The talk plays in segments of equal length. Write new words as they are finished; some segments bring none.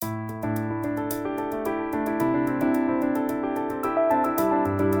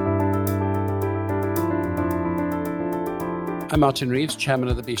I'm Martin Reeves, Chairman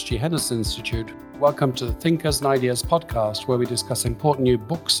of the Beast G. Henderson Institute. Welcome to the Thinkers and Ideas podcast, where we discuss important new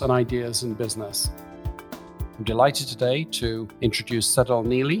books and ideas in business. I'm delighted today to introduce Sedal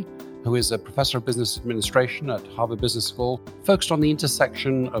Neely, who is a professor of business administration at Harvard Business School, focused on the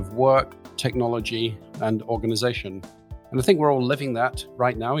intersection of work, technology, and organization. And I think we're all living that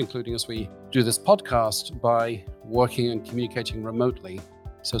right now, including as we do this podcast, by working and communicating remotely.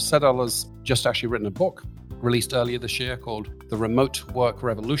 So Sedal has just actually written a book released earlier this year called The Remote Work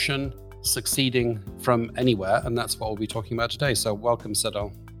Revolution, Succeeding from Anywhere. And that's what we'll be talking about today. So welcome,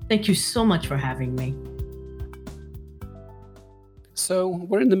 Sedal. Thank you so much for having me. So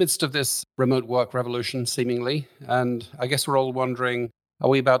we're in the midst of this remote work revolution, seemingly. And I guess we're all wondering, are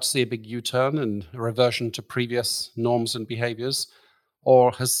we about to see a big U-turn and a reversion to previous norms and behaviors?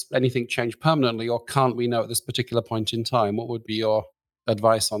 Or has anything changed permanently, or can't we know at this particular point in time? What would be your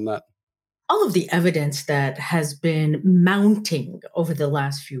advice on that? All of the evidence that has been mounting over the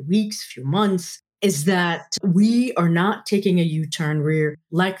last few weeks, few months, is that we are not taking a U-turn. We're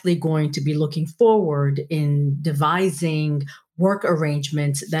likely going to be looking forward in devising work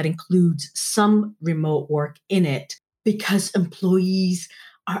arrangements that includes some remote work in it because employees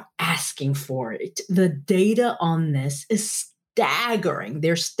are asking for it. The data on this is staggering.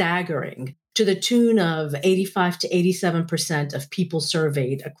 They're staggering. To the tune of 85 to 87% of people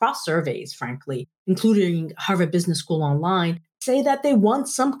surveyed across surveys, frankly, including Harvard Business School Online, say that they want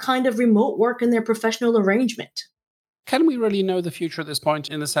some kind of remote work in their professional arrangement. Can we really know the future at this point,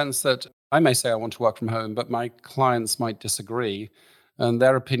 in the sense that I may say I want to work from home, but my clients might disagree, and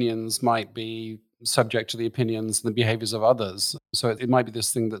their opinions might be subject to the opinions and the behaviors of others. So it might be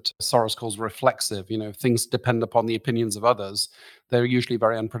this thing that Soros calls reflexive. Things depend upon the opinions of others. They're usually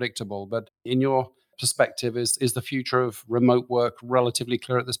very unpredictable. But in your perspective, is the future of remote work relatively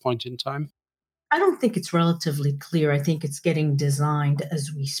clear at this point in time? I don't think it's relatively clear. I think it's getting designed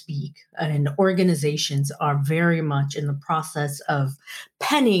as we speak. And organizations are very much in the process of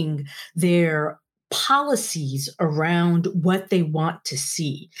penning their policies around what they want to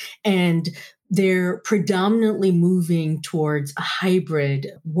see. And they're predominantly moving towards a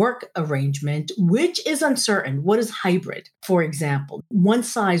hybrid work arrangement, which is uncertain. What is hybrid? For example, one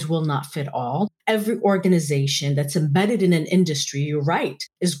size will not fit all. Every organization that's embedded in an industry, you're right,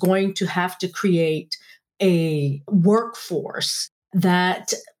 is going to have to create a workforce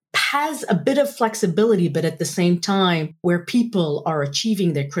that has a bit of flexibility, but at the same time, where people are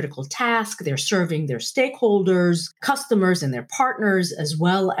achieving their critical task, they're serving their stakeholders, customers, and their partners as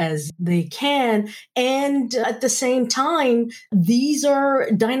well as they can. And at the same time, these are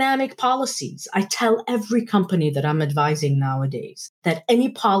dynamic policies. I tell every company that I'm advising nowadays that any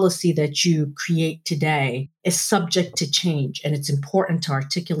policy that you create today is subject to change, and it's important to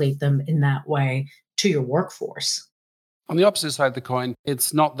articulate them in that way to your workforce. On the opposite side of the coin,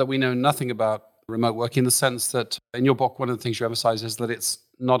 it's not that we know nothing about remote work, in the sense that in your book, one of the things you emphasize is that it's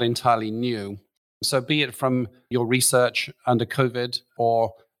not entirely new. So be it from your research under COVID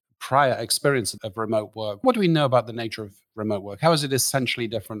or prior experience of remote work, what do we know about the nature of remote work? How is it essentially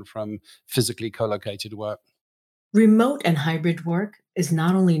different from physically co-located work? Remote and hybrid work is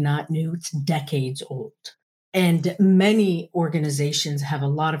not only not new, it's decades old. And many organizations have a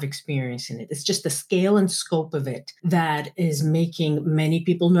lot of experience in it. It's just the scale and scope of it that is making many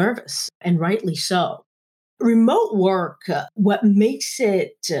people nervous, and rightly so. Remote work, what makes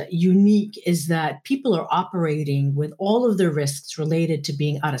it unique is that people are operating with all of the risks related to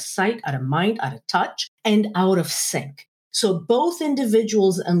being out of sight, out of mind, out of touch, and out of sync. So both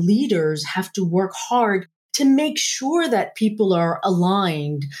individuals and leaders have to work hard to make sure that people are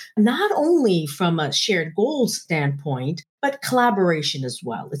aligned, not only from a shared goals standpoint, but collaboration as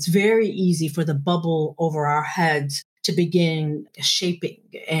well. It's very easy for the bubble over our heads to begin shaping,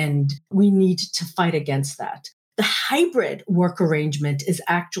 and we need to fight against that. The hybrid work arrangement is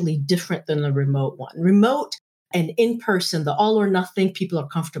actually different than the remote one. Remote and in-person, the all or nothing, people are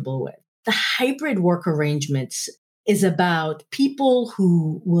comfortable with. The hybrid work arrangements is about people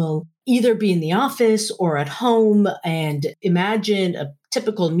who will either be in the office or at home. And imagine a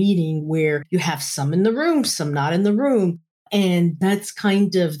typical meeting where you have some in the room, some not in the room. And that's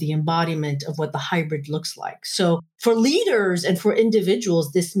kind of the embodiment of what the hybrid looks like. So for leaders and for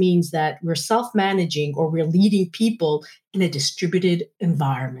individuals, this means that we're self-managing or we're leading people in a distributed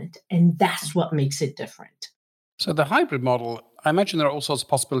environment. And that's what makes it different. So the hybrid model, I imagine there are all sorts of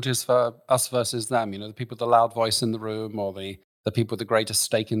possibilities for us versus them. The people with the loud voice in the room, or the people with the greater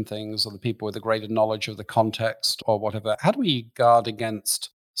stake in things, or the people with the greater knowledge of the context or whatever. How do we guard against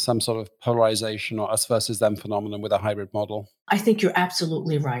some sort of polarization or us versus them phenomenon with a hybrid model? I think you're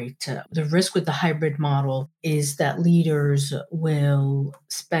absolutely right. The risk with the hybrid model is that leaders will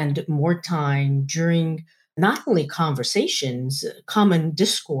spend more time during not only conversations, common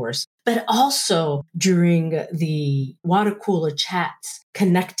discourse, but also during the water cooler chats,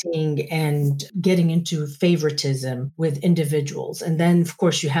 connecting and getting into favoritism with individuals. And then, of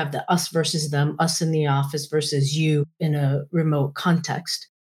course, you have the us versus them, us in the office versus you in a remote context.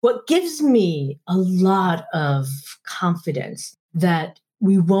 What gives me a lot of confidence that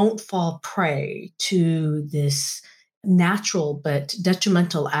we won't fall prey to this natural but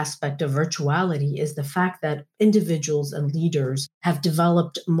detrimental aspect of virtuality is the fact that individuals and leaders have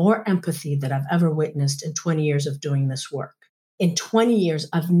developed more empathy than I've ever witnessed in 20 years of doing this work. In 20 years,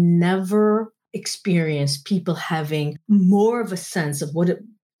 I've never experienced people having more of a sense of what it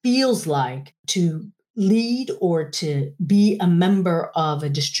feels like to lead or to be a member of a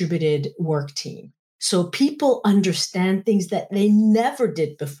distributed work team. So people understand things that they never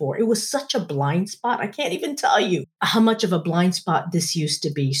did before. It was such a blind spot. I can't even tell you how much of a blind spot this used to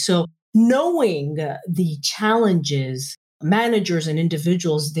be. So knowing the challenges, managers and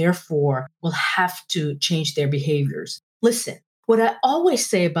individuals, therefore, will have to change their behaviors. Listen, what I always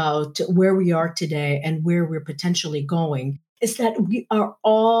say about where we are today and where we're potentially going is that we are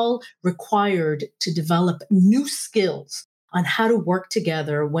all required to develop new skills on how to work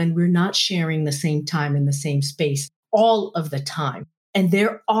together when we're not sharing the same time in the same space all of the time. And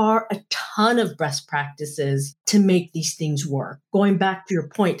there are a ton of best practices to make these things work. Going back to your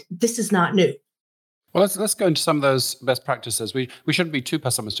point, this is not new. Well, let's go into some of those best practices. We shouldn't be too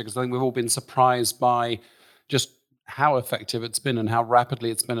pessimistic because I think we've all been surprised by just how effective it's been and how rapidly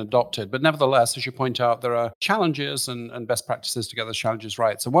it's been adopted. But nevertheless, as you point out, there are challenges and best practices to get those challenges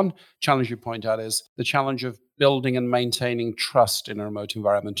right. So one challenge you point out is the challenge of building and maintaining trust in a remote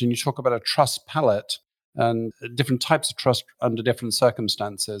environment. And you talk about a trust palette and different types of trust under different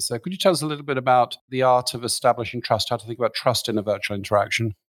circumstances. So could you tell us a little bit about the art of establishing trust, how to think about trust in a virtual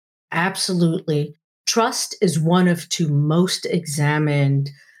interaction? Absolutely. Trust is one of two most examined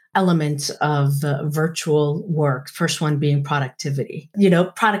elements of virtual work. First one being productivity,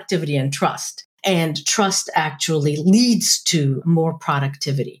 productivity and trust. And trust actually leads to more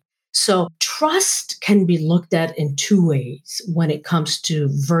productivity. So trust can be looked at in two ways when it comes to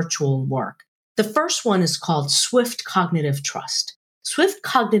virtual work. The first one is called swift cognitive trust. Swift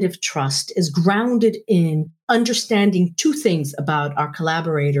cognitive trust is grounded in understanding two things about our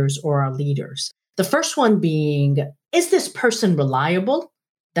collaborators or our leaders. The first one being, is this person reliable?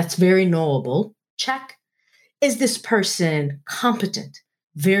 That's very knowable. Check. Is this person competent?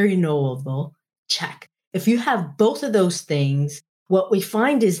 Very knowable. Check. If you have both of those things, what we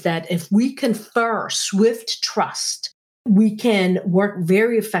find is that if we confer swift trust, we can work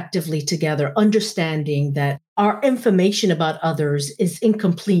very effectively together, understanding that our information about others is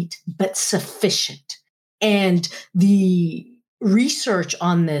incomplete but sufficient. And the research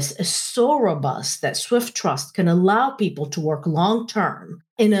on this is so robust that swift trust can allow people to work long term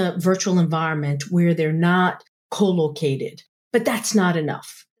in a virtual environment where they're not co-located. But that's not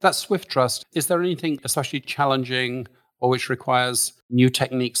enough. That swift trust, is there anything especially challenging or which requires new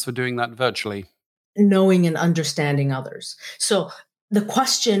techniques for doing that virtually? Knowing and understanding others. So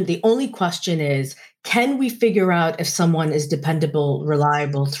the only question is, can we figure out if someone is dependable,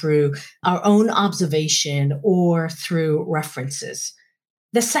 reliable through our own observation or through references?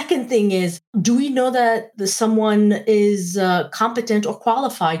 The second thing is, do we know that someone is competent or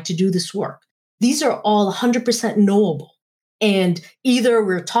qualified to do this work? These are all 100% knowable. And either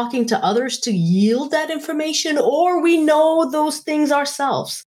we're talking to others to yield that information or we know those things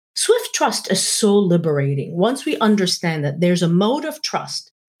ourselves. Swift trust is so liberating. Once we understand that there's a mode of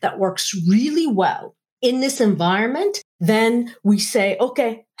trust that works really well in this environment, then we say,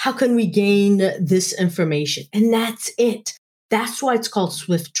 okay, how can we gain this information? And that's it. That's why it's called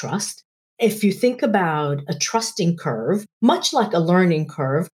swift trust. If you think about a trusting curve, much like a learning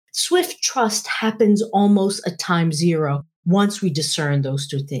curve, swift trust happens almost at time zero once we discern those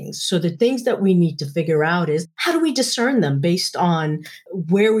two things. So the things that we need to figure out is, how do we discern them based on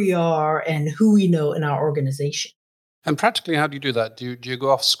where we are and who we know in our organization? And practically, how do you do that? Do you go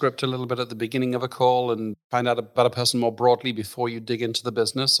off script a little bit at the beginning of a call and find out about a person more broadly before you dig into the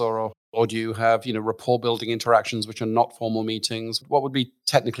business? Or do you have, rapport building interactions which are not formal meetings? What would be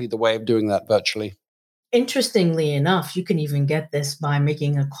technically the way of doing that virtually? Interestingly enough, you can even get this by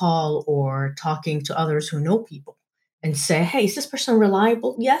making a call or talking to others who know people and say, hey, is this person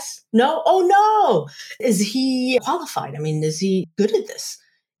reliable? Yes? No? Oh, no. Is he qualified? I mean, is he good at this?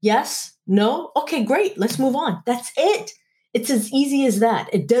 Yes? No? Okay, great. Let's move on. That's it. It's as easy as that.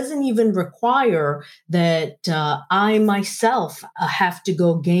 It doesn't even require that I myself have to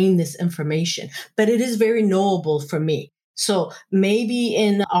go gain this information, but it is very knowable for me. So maybe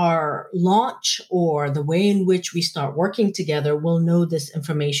in our launch or the way in which we start working together, we'll know this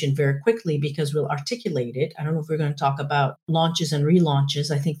information very quickly because we'll articulate it. I don't know if we're going to talk about launches and relaunches.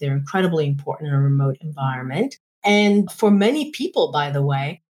 I think they're incredibly important in a remote environment. And for many people, by the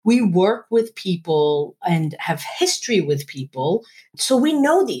way, we work with people and have history with people. So we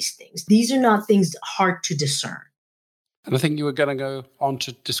know these things. These are not things hard to discern. And I think you were going to go on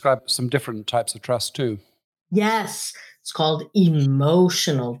to describe some different types of trust too. Yes, it's called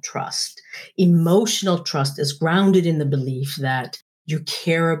emotional trust. Emotional trust is grounded in the belief that you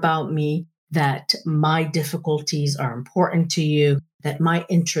care about me, that my difficulties are important to you, that my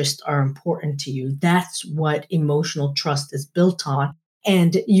interests are important to you. That's what emotional trust is built on.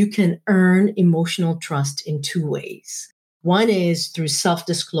 And you can earn emotional trust in two ways. One is through self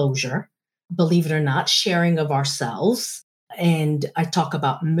disclosure, believe it or not, sharing of ourselves. And I talk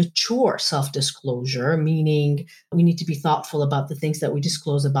about mature self disclosure, meaning we need to be thoughtful about the things that we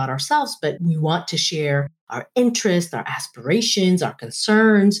disclose about ourselves, but we want to share our interests, our aspirations, our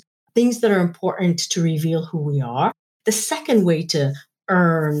concerns, things that are important to reveal who we are. The second way to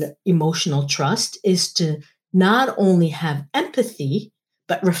earn emotional trust is to not only have empathy,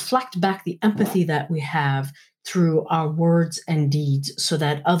 but reflect back the empathy that we have through our words and deeds so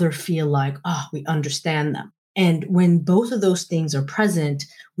that others feel like, oh, we understand them. And when both of those things are present,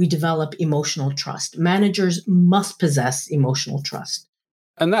 we develop emotional trust. Managers must possess emotional trust.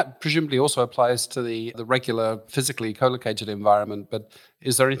 And that presumably also applies to the regular physically co-located environment. But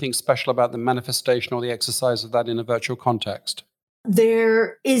is there anything special about the manifestation or the exercise of that in a virtual context?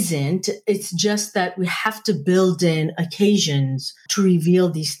 There isn't. It's just that we have to build in occasions to reveal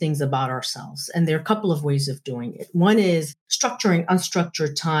these things about ourselves. And there are a couple of ways of doing it. One is structuring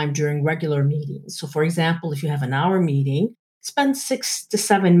unstructured time during regular meetings. So, for example, if you have an hour meeting, spend 6 to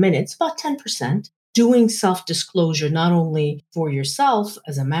 7 minutes, about 10%, doing self disclosure, not only for yourself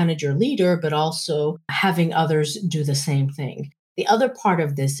as a manager leader, but also having others do the same thing. The other part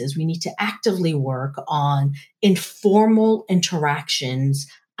of this is we need to actively work on informal interactions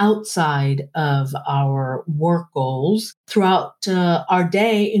outside of our work goals throughout our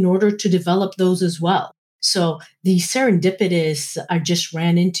day in order to develop those as well. So the serendipitous I just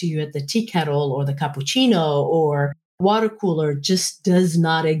ran into you at the tea kettle or the cappuccino or water cooler just does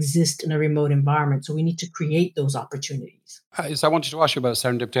not exist in a remote environment. So we need to create those opportunities. So I wanted to ask you about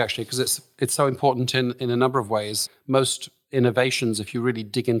serendipity actually, because it's so important in a number of ways. Most innovations, if you really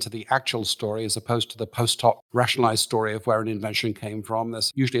dig into the actual story as opposed to the post hoc rationalized story of where an invention came from,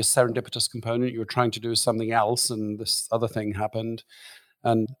 there's usually a serendipitous component. You were trying to do something else and this other thing happened.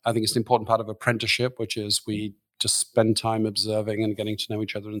 And I think it's an important part of apprenticeship, which is we just spend time observing and getting to know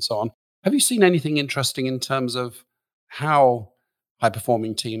each other and so on. Have you seen anything interesting in terms of how high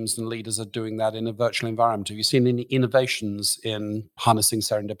performing teams and leaders are doing that in a virtual environment? Have you seen any innovations in harnessing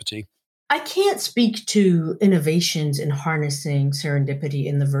serendipity? I can't speak to innovations in harnessing serendipity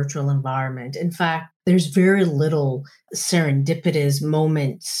in the virtual environment. In fact, there's very little serendipitous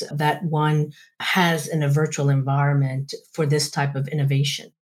moments that one has in a virtual environment for this type of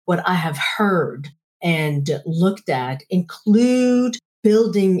innovation. What I have heard and looked at include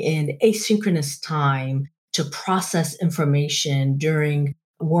building in asynchronous time to process information during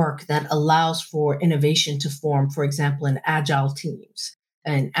work that allows for innovation to form, for example, in agile teams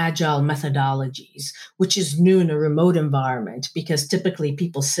and agile methodologies, which is new in a remote environment because typically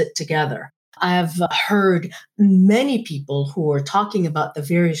people sit together. I've heard many people who are talking about the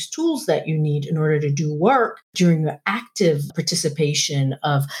various tools that you need in order to do work during your active participation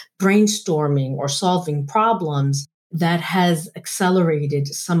of brainstorming or solving problems that has accelerated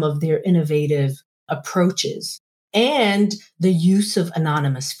some of their innovative approaches. And the use of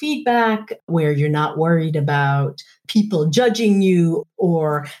anonymous feedback, where you're not worried about people judging you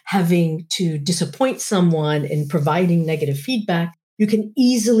or having to disappoint someone in providing negative feedback. You can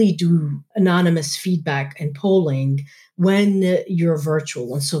easily do anonymous feedback and polling when you're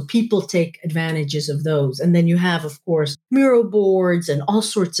virtual. And so people take advantages of those. And then you have, of course, mural boards and all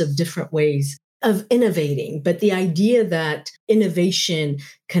sorts of different ways of innovating. But the idea that innovation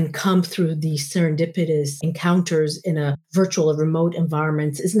can come through these serendipitous encounters in a virtual or remote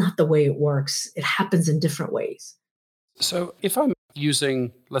environment is not the way it works. It happens in different ways. So if I'm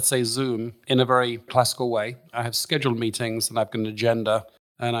using, let's say, Zoom in a very classical way, I have scheduled meetings and I've got an agenda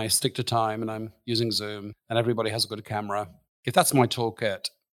and I stick to time and I'm using Zoom and everybody has a good camera. If that's my toolkit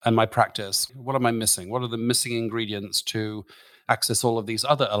and my practice, what am I missing? What are the missing ingredients to access all of these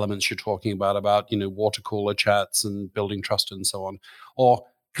other elements you're talking about, water cooler chats and building trust and so on? Or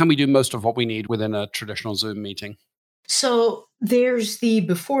can we do most of what we need within a traditional Zoom meeting? So there's the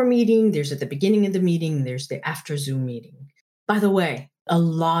before meeting, there's at the beginning of the meeting, there's the after Zoom meeting. By the way, a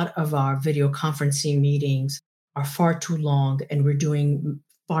lot of our video conferencing meetings are far too long and we're doing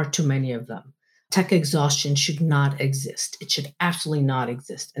far too many of them. Tech exhaustion should not exist. It should absolutely not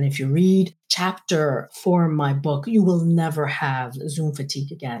exist. And if you read chapter 4 in my book, you will never have Zoom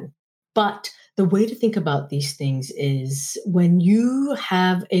fatigue again. But the way to think about these things is when you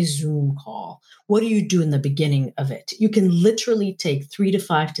have a Zoom call, what do you do in the beginning of it? You can literally take 3 to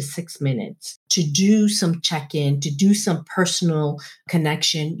 5 to 6 minutes to do some check-in, to do some personal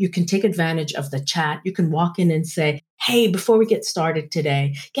connection. You can take advantage of the chat. You can walk in and say, hey, before we get started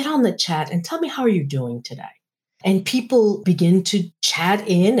today, get on the chat and tell me how are you doing today? And people begin to chat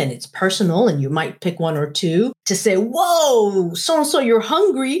in and it's personal and you might pick one or two to say, whoa, so-and-so, you're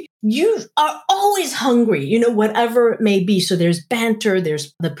hungry. You are always hungry, whatever it may be. So there's banter,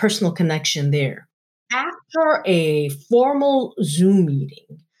 there's the personal connection there. After a formal Zoom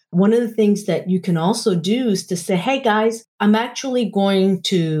meeting, one of the things that you can also do is to say, hey guys, I'm actually going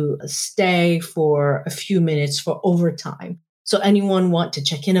to stay for a few minutes for overtime. So anyone want to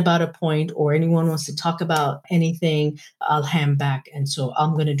check in about a point or anyone wants to talk about anything, I'll hand back. And so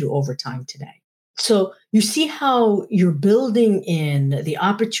I'm going to do overtime today. So you see how you're building in the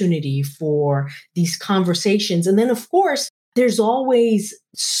opportunity for these conversations. And then, of course, there's always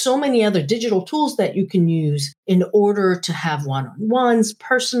so many other digital tools that you can use in order to have one-on-ones,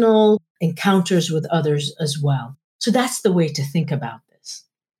 personal encounters with others as well. So that's the way to think about this.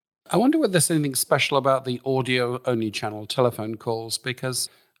 I wonder whether there's anything special about the audio-only channel telephone calls, because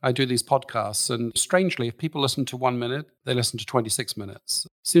I do these podcasts, and strangely, if people listen to 1 minute, they listen to 26 minutes.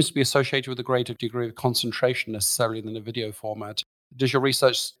 It seems to be associated with a greater degree of concentration necessarily than a video format. Does your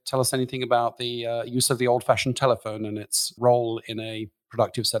research tell us anything about the use of the old-fashioned telephone and its role in a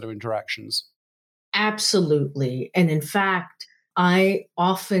productive set of interactions? Absolutely. And in fact, I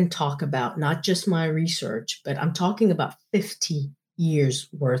often talk about not just my research, but I'm talking about 50 years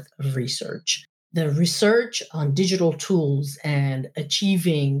worth of research. The research on digital tools and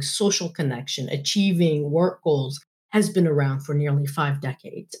achieving social connection, achieving work goals has been around for nearly 5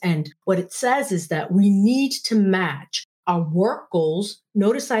 decades. And what it says is that we need to match our work goals.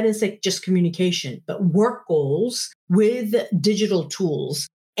 Notice I didn't say just communication, but work goals with digital tools.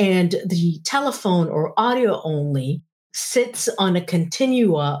 And the telephone or audio only sits on a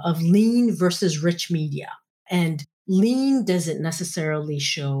continua of lean versus rich media. And lean doesn't necessarily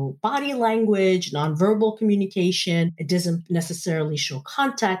show body language, nonverbal communication. It doesn't necessarily show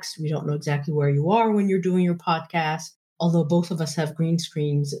context. We don't know exactly where you are when you're doing your podcast, although both of us have green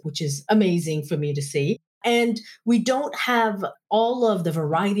screens, which is amazing for me to see. And we don't have all of the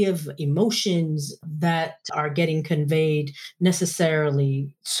variety of emotions that are getting conveyed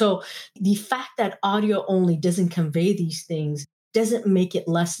necessarily. So the fact that audio only doesn't convey these things doesn't make it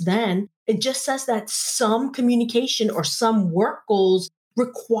less than. It just says that some communication or some work goals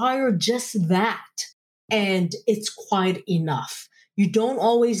require just that. And it's quite enough. You don't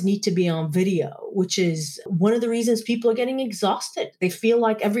always need to be on video, which is one of the reasons people are getting exhausted. They feel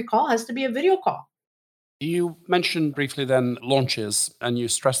like every call has to be a video call. You mentioned briefly then launches, and you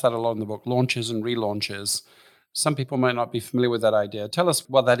stress that a lot in the book, launches and relaunches. Some people might not be familiar with that idea. Tell us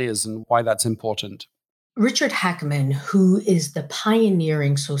what that is and why that's important. Richard Hackman, who is the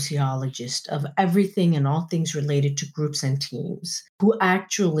pioneering sociologist of everything and all things related to groups and teams, who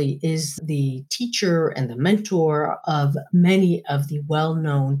actually is the teacher and the mentor of many of the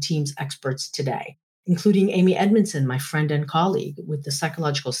well-known teams experts today, including Amy Edmondson, my friend and colleague with the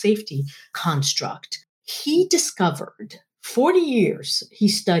psychological safety construct. He discovered 40 years, he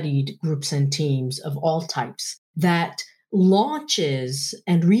studied groups and teams of all types, that launches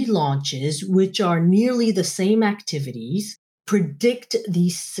and relaunches, which are nearly the same activities, predict the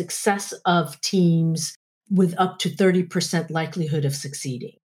success of teams with up to 30% likelihood of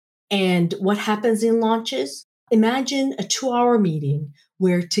succeeding. And what happens in launches? Imagine a 2-hour meeting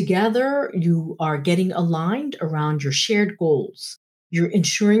where together you are getting aligned around your shared goals. You're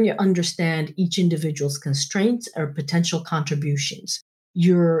ensuring you understand each individual's constraints or potential contributions.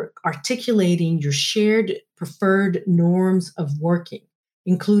 You're articulating your shared preferred norms of working,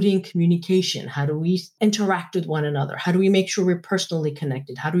 including communication. How do we interact with one another? How do we make sure we're personally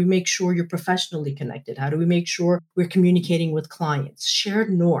connected? How do we make sure you're professionally connected? How do we make sure we're communicating with clients? Shared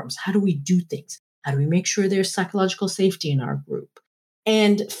norms. How do we do things? How do we make sure there's psychological safety in our group?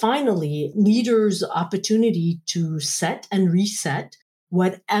 And finally, leaders' opportunity to set and reset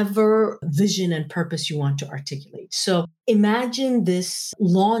whatever vision and purpose you want to articulate. So imagine this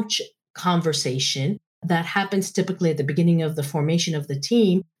launch conversation that happens typically at the beginning of the formation of the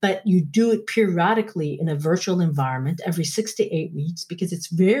team, but you do it periodically in a virtual environment every 6 to 8 weeks because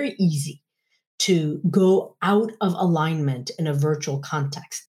it's very easy to go out of alignment in a virtual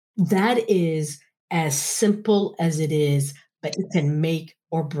context. That is as simple as it is, but it can make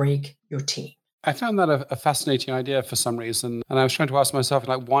or break your team. I found that a fascinating idea for some reason. And I was trying to ask myself,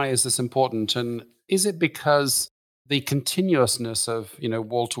 like, why is this important? And is it because the continuousness of,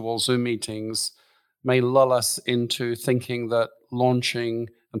 wall-to-wall Zoom meetings may lull us into thinking that launching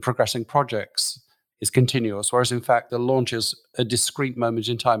and progressing projects is continuous, whereas in fact the launch is a discrete moment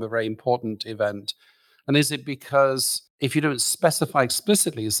in time, a very important event? And is it because if you don't specify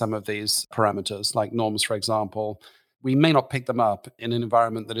explicitly some of these parameters, like norms, for example, we may not pick them up in an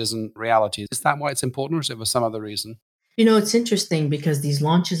environment that isn't reality? Is that why it's important, or is it for some other reason? It's interesting because these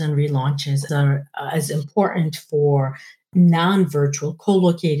launches and relaunches are as important for non-virtual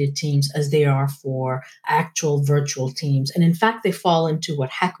co-located teams as they are for actual virtual teams. And in fact, they fall into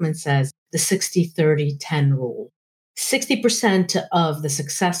what Heckman says, the 60-30-10 rule. 60% of the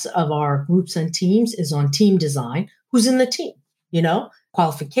success of our groups and teams is on team design. Who's in the team?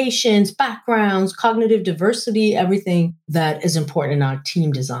 Qualifications, backgrounds, cognitive diversity, everything that is important in our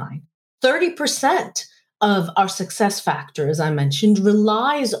team design. 30% of our success factor, as I mentioned,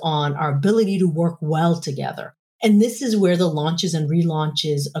 relies on our ability to work well together. And this is where the launches and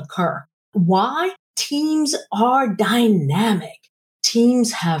relaunches occur. Why? Teams are dynamic.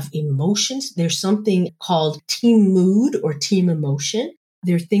 Teams have emotions. There's something called team mood or team emotion.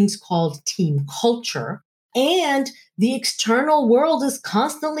 There are things called team culture. And the external world is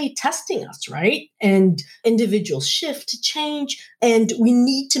constantly testing us, right? And individuals shift, change, and we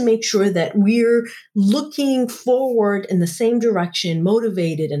need to make sure that we're looking forward in the same direction,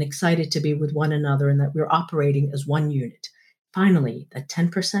 motivated and excited to be with one another, and that we're operating as one unit. Finally, that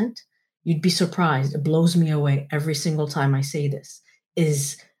 10%, you'd be surprised. It blows me away every single time I say this,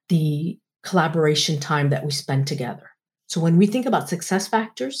 is the collaboration time that we spend together. So when we think about success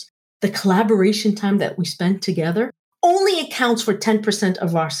factors, the collaboration time that we spend together only accounts for 10%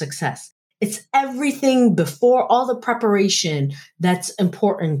 of our success. It's everything before, all the preparation that's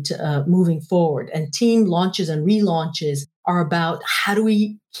important moving forward. And team launches and relaunches are about how do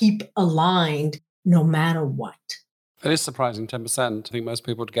we keep aligned no matter what. It is surprising, 10%. I think most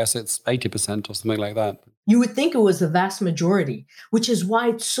people would guess it's 80% or something like that. You would think it was the vast majority, which is why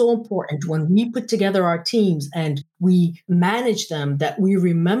it's so important when we put together our teams and we manage them, that we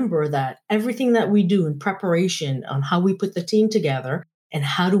remember that everything that we do in preparation on how we put the team together and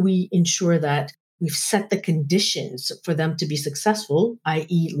how do we ensure that we've set the conditions for them to be successful,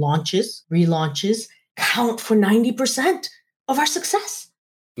 i.e. launches, relaunches, count for 90% of our success.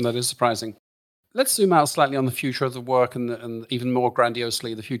 That is surprising. Let's zoom out slightly on the future of the work and even more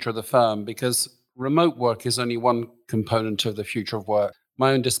grandiosely, the future of the firm, because remote work is only one component of the future of work.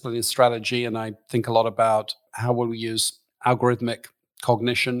 My own discipline is strategy, and I think a lot about how will we use algorithmic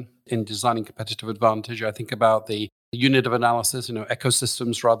cognition in designing competitive advantage. I think about the unit of analysis,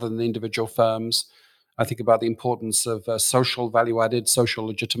 ecosystems rather than the individual firms. I think about the importance of social value-added, social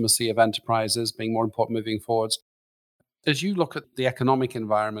legitimacy of enterprises being more important moving forwards. As you look at the economic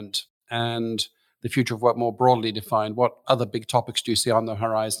environment and the future of work more broadly defined, what other big topics do you see on the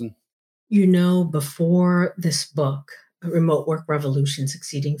horizon? Before this book, Remote Work Revolution,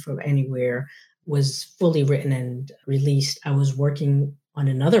 Succeeding from Anywhere, was fully written and released, I was working on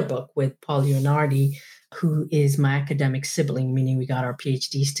another book with Paul Leonardi, who is my academic sibling, meaning we got our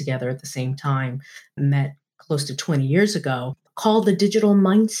PhDs together at the same time, met close to 20 years ago, called The Digital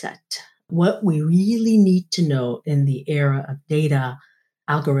Mindset: What We Really Need to Know in the Era of Data,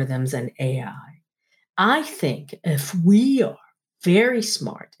 Algorithms, and AI. I think if we are very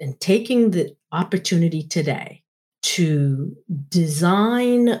smart in taking the opportunity today to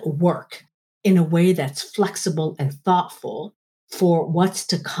design work in a way that's flexible and thoughtful for what's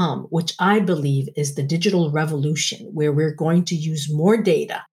to come, which I believe is the digital revolution, where we're going to use more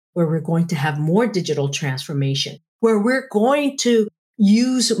data, where we're going to have more digital transformation, where we're going to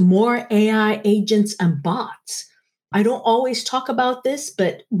use more AI agents and bots. I don't always talk about this,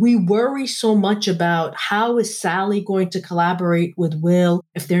 but we worry so much about how is Sally going to collaborate with Will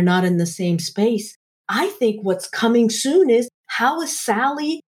if they're not in the same space. I think what's coming soon is how is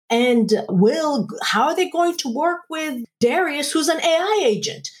Sally and Will, how are they going to work with Darius, who's an AI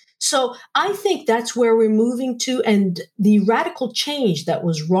agent? So I think that's where we're moving to, and the radical change that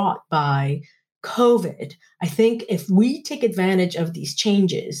was wrought by COVID. I think if we take advantage of these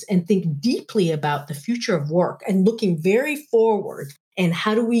changes and think deeply about the future of work and looking very forward And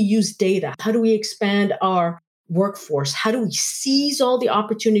how do we use data? How do we expand our workforce? How do we seize all the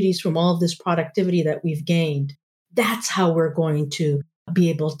opportunities from all of this productivity that we've gained? That's how we're going to be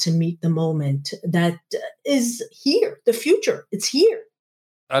able to meet the moment that is here, the future. It's here.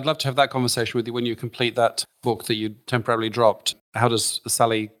 I'd love to have that conversation with you when you complete that book that you temporarily dropped. How does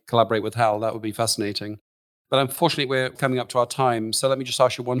Sally collaborate with Hal? That would be fascinating. But unfortunately, we're coming up to our time. So let me just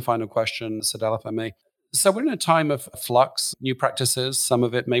ask you one final question, Sadal, if I may. So we're in a time of flux, new practices. Some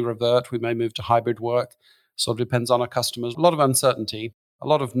of it may revert. We may move to hybrid work. Sort of depends on our customers. A lot of uncertainty, a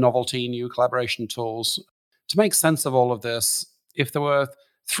lot of novelty, new collaboration tools. To make sense of all of this, if there were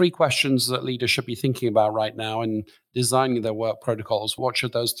 3 questions that leaders should be thinking about right now in designing their work protocols, what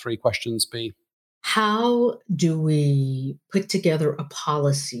should those 3 questions be? How do we put together a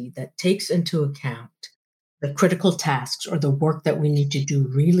policy that takes into account the critical tasks or the work that we need to do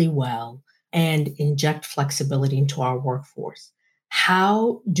really well and inject flexibility into our workforce?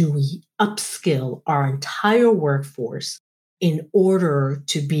 How do we upskill our entire workforce in order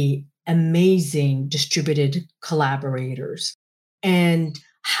to be amazing distributed collaborators? And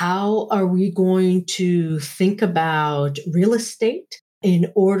how are we going to think about real estate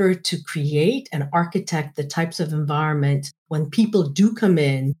in order to create and architect the types of environment when people do come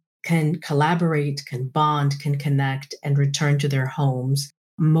in, can collaborate, can bond, can connect, and return to their homes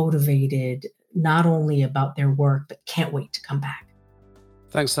motivated, not only about their work, but can't wait to come back?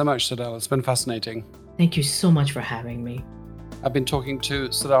 Thanks so much, Sadal. It's been fascinating. Thank you so much for having me. I've been talking to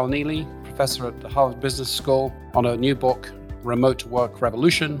Sadal Neely, professor at the Harvard Business School, on a new book, Remote Work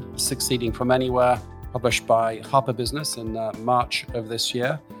Revolution, Succeeding from Anywhere, published by Harper Business in March of this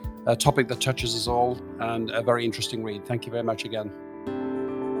year. A topic that touches us all and a very interesting read. Thank you very much again.